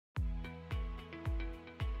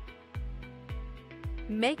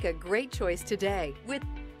Make a great choice today with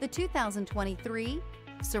the 2023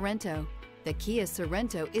 Sorento. The Kia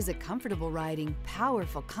Sorento is a comfortable riding,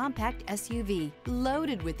 powerful compact SUV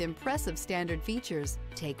loaded with impressive standard features.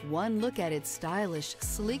 Take one look at its stylish,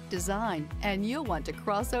 sleek design and you'll want to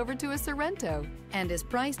cross over to a Sorento, and is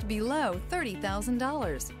priced below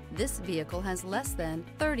 $30,000. This vehicle has less than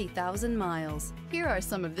 30,000 miles. Here are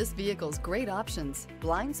some of this vehicle's great options: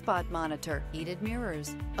 blind spot monitor, heated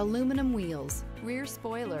mirrors, aluminum wheels, rear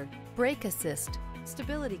spoiler, brake assist,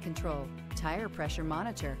 stability control, tire pressure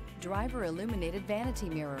monitor, driver illuminated vanity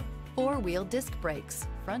mirror, four-wheel disc brakes,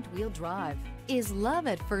 front-wheel drive. Is love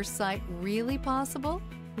at first sight really possible?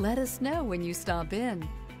 Let us know when you stop in.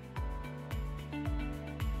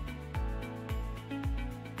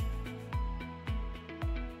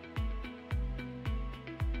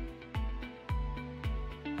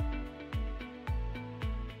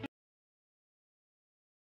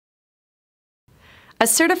 A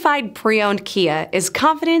certified pre-owned Kia is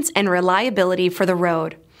confidence and reliability for the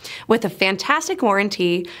road. With a fantastic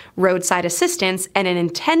warranty, roadside assistance, and an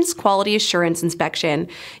intense quality assurance inspection,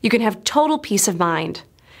 you can have total peace of mind.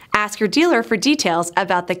 Ask your dealer for details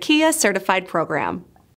about the Kia Certified program.